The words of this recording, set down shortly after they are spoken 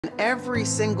Every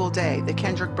single day, the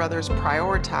Kendrick Brothers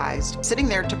prioritized sitting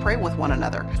there to pray with one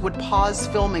another, would pause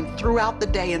filming throughout the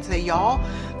day and say, y'all,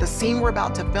 the scene we're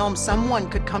about to film, someone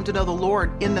could come to know the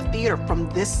Lord in the theater from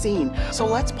this scene. So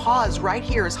let's pause right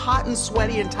here, as hot and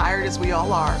sweaty and tired as we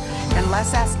all are, and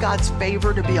let's ask God's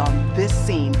favor to be on this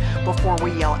scene before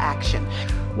we yell action.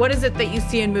 What is it that you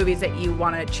see in movies that you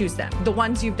want to choose them? The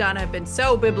ones you've done have been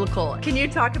so biblical. Can you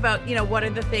talk about, what are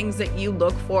the things that you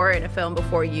look for in a film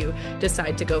before you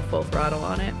decide to go full throttle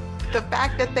on it? The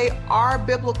fact that they are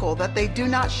biblical, that they do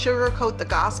not sugarcoat the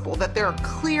gospel, that there are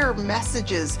clear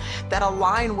messages that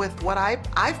align with what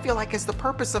I feel like is the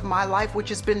purpose of my life, which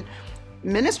has been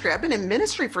ministry. I've been in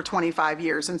ministry for 25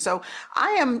 years. And so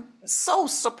I am so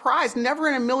surprised. Never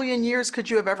in a million years could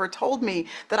you have ever told me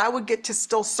that I would get to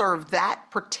still serve that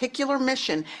particular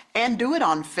mission and do it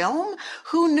on film.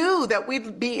 Who knew that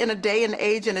we'd be in a day and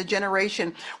age and a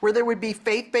generation where there would be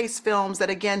faith-based films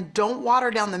that, again, don't water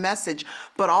down the message,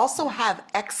 but also have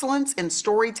excellence in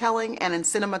storytelling and in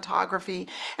cinematography.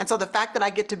 And so the fact that I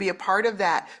get to be a part of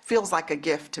that feels like a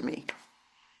gift to me.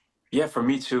 Yeah, for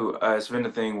me too. It's been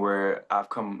a thing where I've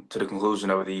come to the conclusion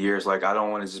over the years, like I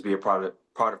don't want to just be a part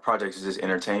of projects to just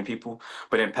entertain people,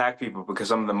 but impact people, because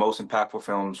some of the most impactful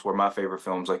films were my favorite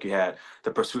films. Like you had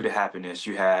The Pursuit of Happiness,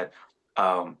 you had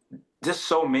just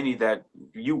so many that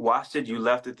you watched it, you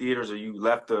left the theaters or you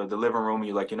left the living room, and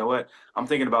you're like, you know what? I'm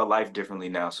thinking about life differently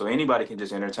now. So anybody can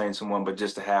just entertain someone, but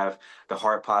just to have the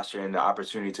heart posture and the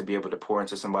opportunity to be able to pour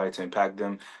into somebody to impact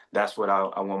them, that's what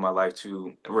I want my life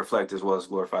to reflect, as well as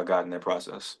glorify God in that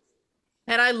process.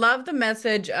 And I love the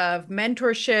message of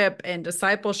mentorship and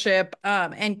discipleship.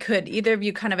 And could either of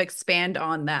you kind of expand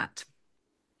on that?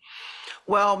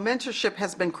 Well, mentorship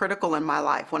has been critical in my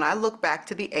life. When I look back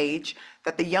to the age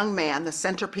that the young man, the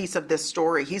centerpiece of this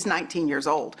story, he's 19 years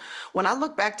old. When I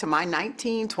look back to my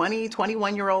 19, 20,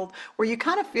 21-year-old, where you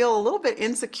kind of feel a little bit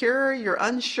insecure, you're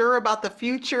unsure about the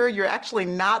future, you're actually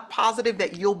not positive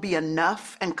that you'll be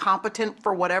enough and competent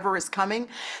for whatever is coming.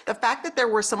 The fact that there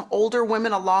were some older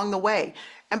women along the way.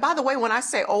 And by the way, when I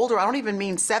say older, I don't even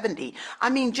mean 70. I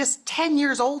mean just 10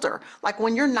 years older. Like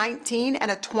when you're 19 and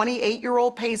a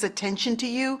 28-year-old pays attention to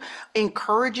you,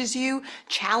 encourages you,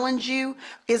 challenges you,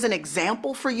 is an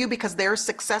example for you because they're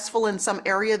successful in some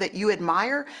area that you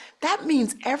admire, that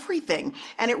means everything.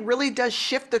 And it really does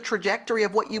shift the trajectory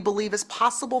of what you believe is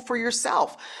possible for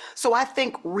yourself. So I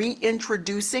think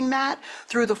reintroducing that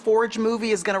through the Forge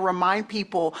movie is going to remind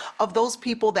people of those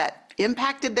people that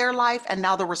impacted their life, and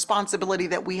now the responsibility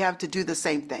that we have to do the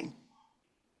same thing.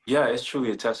 Yeah, it's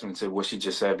truly a testament to what she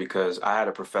just said, because I had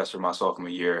a professor my sophomore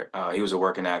year. He was a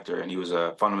working actor and he was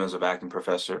a fundamentals of acting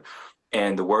professor.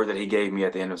 And the word that he gave me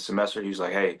at the end of the semester, he was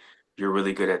like, hey, you're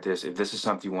really good at this. If this is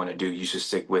something you want to do, you should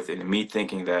stick with it. And me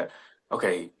thinking that,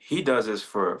 okay, he does this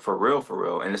for real, for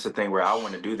real. And it's a thing where I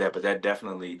want to do that. But that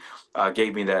definitely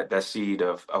gave me that seed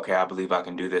of, okay, I believe I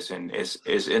can do this. And it's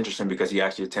interesting because he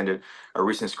actually attended a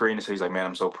recent screening. So he's like, man,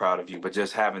 I'm so proud of you. But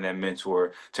just having that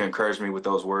mentor to encourage me with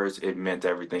those words, it meant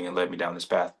everything and led me down this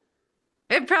path.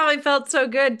 It probably felt so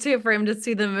good too for him to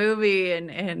see the movie and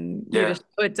you Yeah. to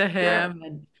show it to Yeah. him.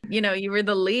 And you were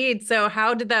the lead. So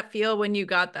how did that feel when you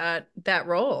got that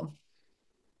role?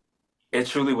 It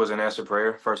truly was an answered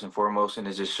prayer, first and foremost, and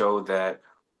it just showed that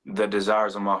the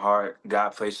desires of my heart, God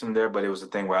placed them there, but it was a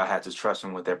thing where I had to trust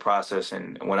him with that process.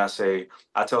 And when I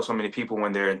tell so many people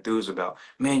when they're enthused about,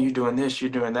 man, you're doing this, you're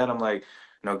doing that, I'm like,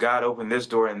 God opened this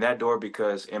door and that door,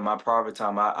 because in my private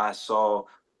time, I saw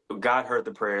God heard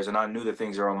the prayers, and I knew the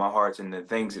things that are on my heart, and the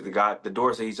things that the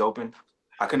doors that he's opened,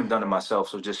 I couldn't have done it myself.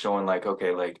 So just showing like,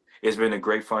 okay, like it's been a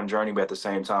great fun journey, but at the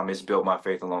same time, it's built my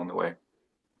faith along the way.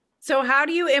 So how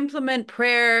do you implement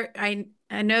prayer? I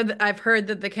know that I've heard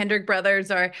that the Kendrick brothers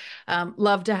are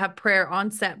love to have prayer on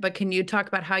set, but can you talk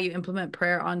about how you implement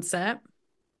prayer on set?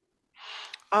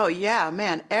 Oh yeah,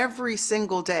 man, every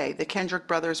single day, the Kendrick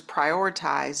Brothers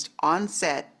prioritized on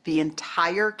set the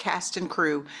entire cast and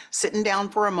crew sitting down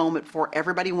for a moment before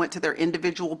everybody went to their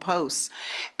individual posts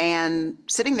and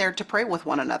sitting there to pray with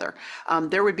one another.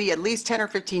 There would be at least 10 or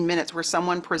 15 minutes where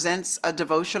someone presents a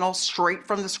devotional straight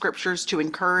from the scriptures to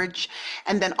encourage,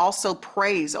 and then also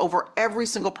prays over every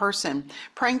single person,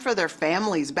 praying for their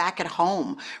families back at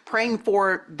home, praying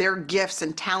for their gifts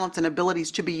and talents and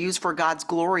abilities to be used for God's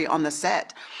glory on the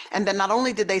set. And then not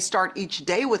only did they start each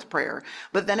day with prayer,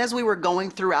 but then as we were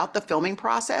going throughout the filming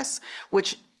process,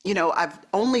 which I've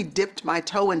only dipped my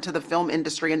toe into the film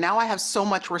industry, and now I have so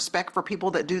much respect for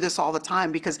people that do this all the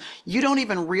time, because you don't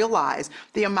even realize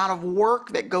the amount of work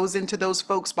that goes into those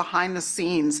folks behind the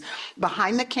scenes,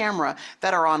 behind the camera,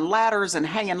 that are on ladders and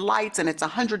hanging lights, and it's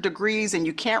 100 degrees and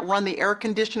you can't run the air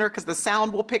conditioner because the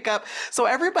sound will pick up. So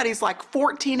everybody's like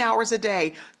 14 hours a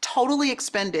day, totally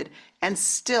expended. And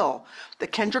still, the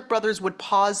Kendrick brothers would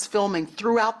pause filming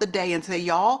throughout the day and say,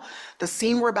 y'all, the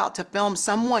scene we're about to film,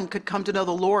 someone could come to know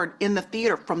the Lord in the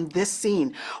theater from this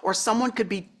scene, or someone could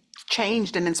be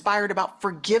changed and inspired about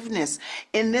forgiveness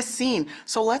in this scene.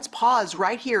 So let's pause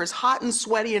right here, as hot and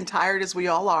sweaty and tired as we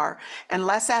all are, and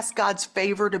let's ask God's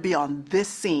favor to be on this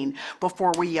scene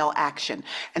before we yell action.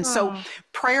 And so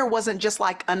prayer wasn't just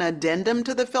like an addendum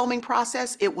to the filming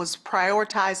process, it was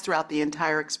prioritized throughout the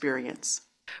entire experience.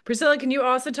 Priscilla, can you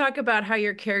also talk about how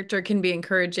your character can be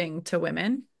encouraging to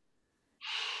women?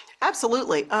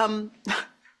 Absolutely.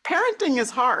 Parenting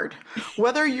is hard,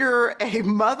 whether you're a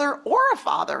mother or a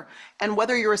father, and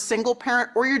whether you're a single parent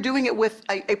or you're doing it with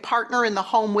a partner in the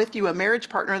home with you, a marriage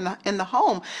partner in the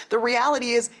home. The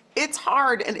reality is it's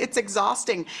hard and it's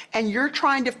exhausting, and you're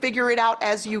trying to figure it out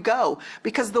as you go,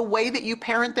 because the way that you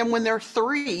parent them when they're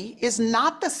 3 is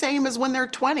not the same as when they're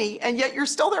 20, and yet you're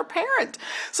still their parent.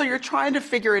 So you're trying to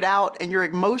figure it out, and you're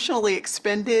emotionally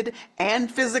expended and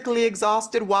physically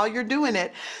exhausted while you're doing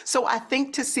it. So I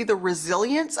think to see the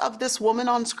resilience of this woman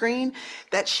on screen,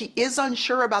 that she is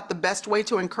unsure about the best way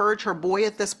to encourage her boy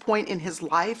at this point in his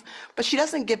life, but she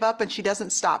doesn't give up and she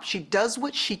doesn't stop. She does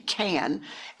what she can,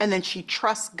 and then she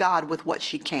trusts God with what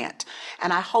she can't.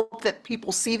 And I hope that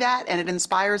people see that, and it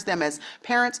inspires them as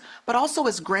parents, but also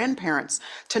as grandparents,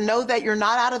 to know that you're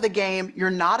not out of the game,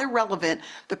 you're not irrelevant.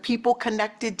 The people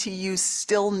connected to you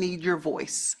still need your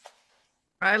voice.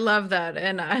 I love that.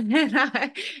 And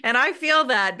I feel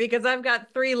that, because I've got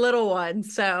 3 little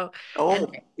ones. So,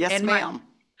 Oh, yes, and ma'am.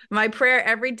 my prayer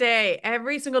every day,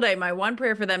 every single day, my one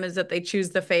prayer for them is that they choose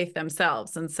the faith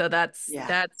themselves. And so that's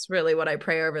really what I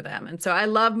pray over them. And so I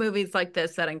love movies like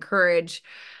this that encourage,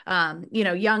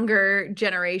 younger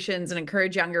generations and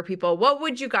encourage younger people. What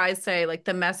would you guys say, like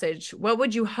the message, what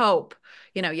would you hope,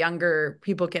 younger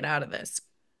people get out of this?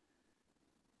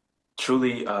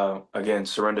 Truly, again,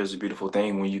 surrender is a beautiful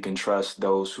thing when you can trust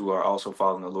those who are also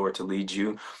following the Lord to lead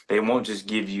you. They won't just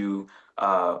give you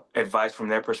advice from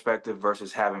their perspective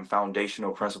versus having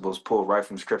foundational principles pulled right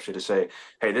from Scripture to say,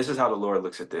 hey, this is how the Lord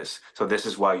looks at this. So this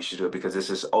is why you should do it, because this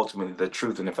is ultimately the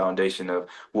truth and the foundation of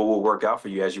what will work out for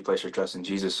you as you place your trust in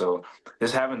Jesus. So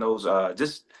just having those,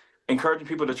 just encouraging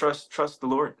people to trust the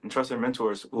Lord and trust their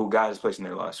mentors who God has placed in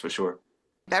their lives, for sure.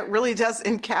 That really does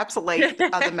encapsulate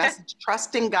the message,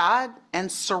 trusting God and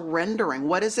surrendering.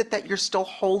 What is it that you're still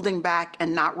holding back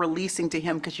and not releasing to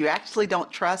him because you actually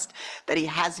don't trust that he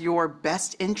has your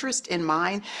best interest in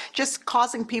mind? Just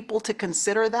causing people to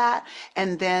consider that,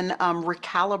 and then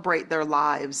recalibrate their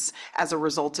lives as a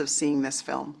result of seeing this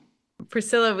film.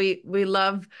 Priscilla, we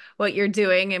love what you're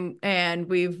doing, and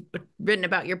we've written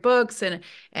about your books and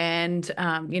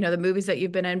the movies that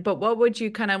you've been in. But what would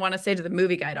you kind of want to say to the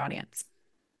Movieguide audience?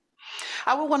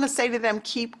 I would want to say to them,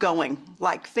 keep going.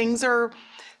 Like, things are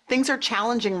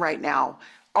challenging right now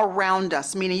around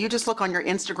us, meaning you just look on your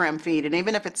Instagram feed, and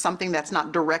even if it's something that's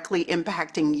not directly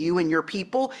impacting you and your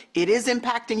people, it is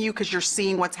impacting you because you're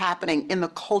seeing what's happening in the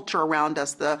culture around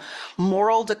us, the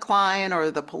moral decline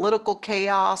or the political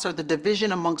chaos or the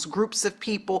division amongst groups of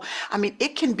people. I mean,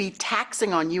 it can be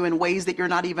taxing on you in ways that you're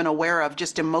not even aware of,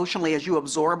 just emotionally, as you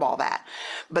absorb all that.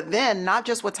 But then not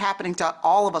just what's happening to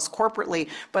all of us corporately,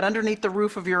 but underneath the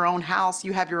roof of your own house,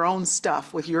 you have your own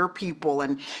stuff with your people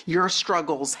and your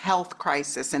struggles, health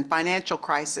crisis and financial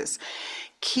crisis.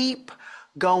 Keep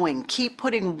going. Keep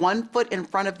putting one foot in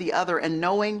front of the other, and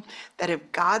knowing that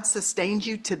if God sustains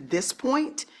you to this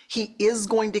point, he is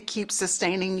going to keep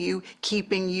sustaining you,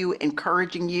 keeping you,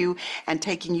 encouraging you, and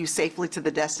taking you safely to the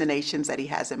destinations that he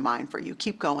has in mind for you.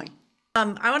 Keep going. I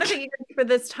want to thank you for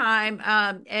this time,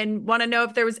 and want to know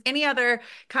if there was any other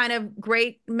kind of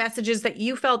great messages that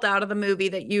you felt out of the movie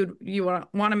that you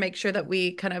want to make sure that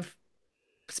we kind of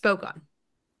spoke on.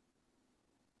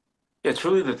 Yeah,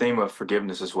 truly the theme of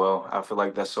forgiveness as well. I feel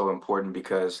like that's so important,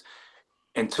 because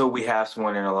until we have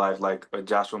someone in our life like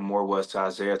Joshua Moore was to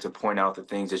Isaiah, to point out the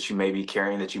things that you may be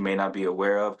carrying that you may not be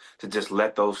aware of, to just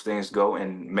let those things go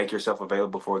and make yourself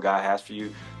available for what God has for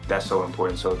you, that's so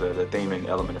important. So the theme and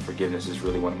element of forgiveness is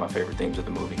really one of my favorite themes of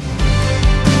the movie.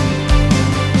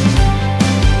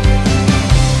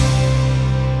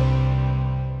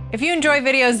 If you enjoy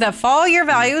videos that follow your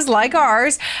values like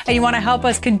ours, and you want to help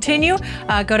us continue,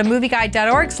 go to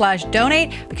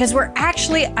movieguide.org/donate, because we're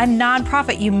actually a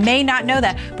nonprofit. You may not know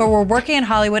that, but we're working in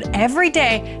Hollywood every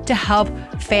day to help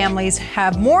families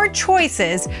have more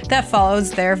choices that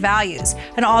follows their values.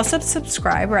 And also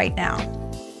subscribe right now.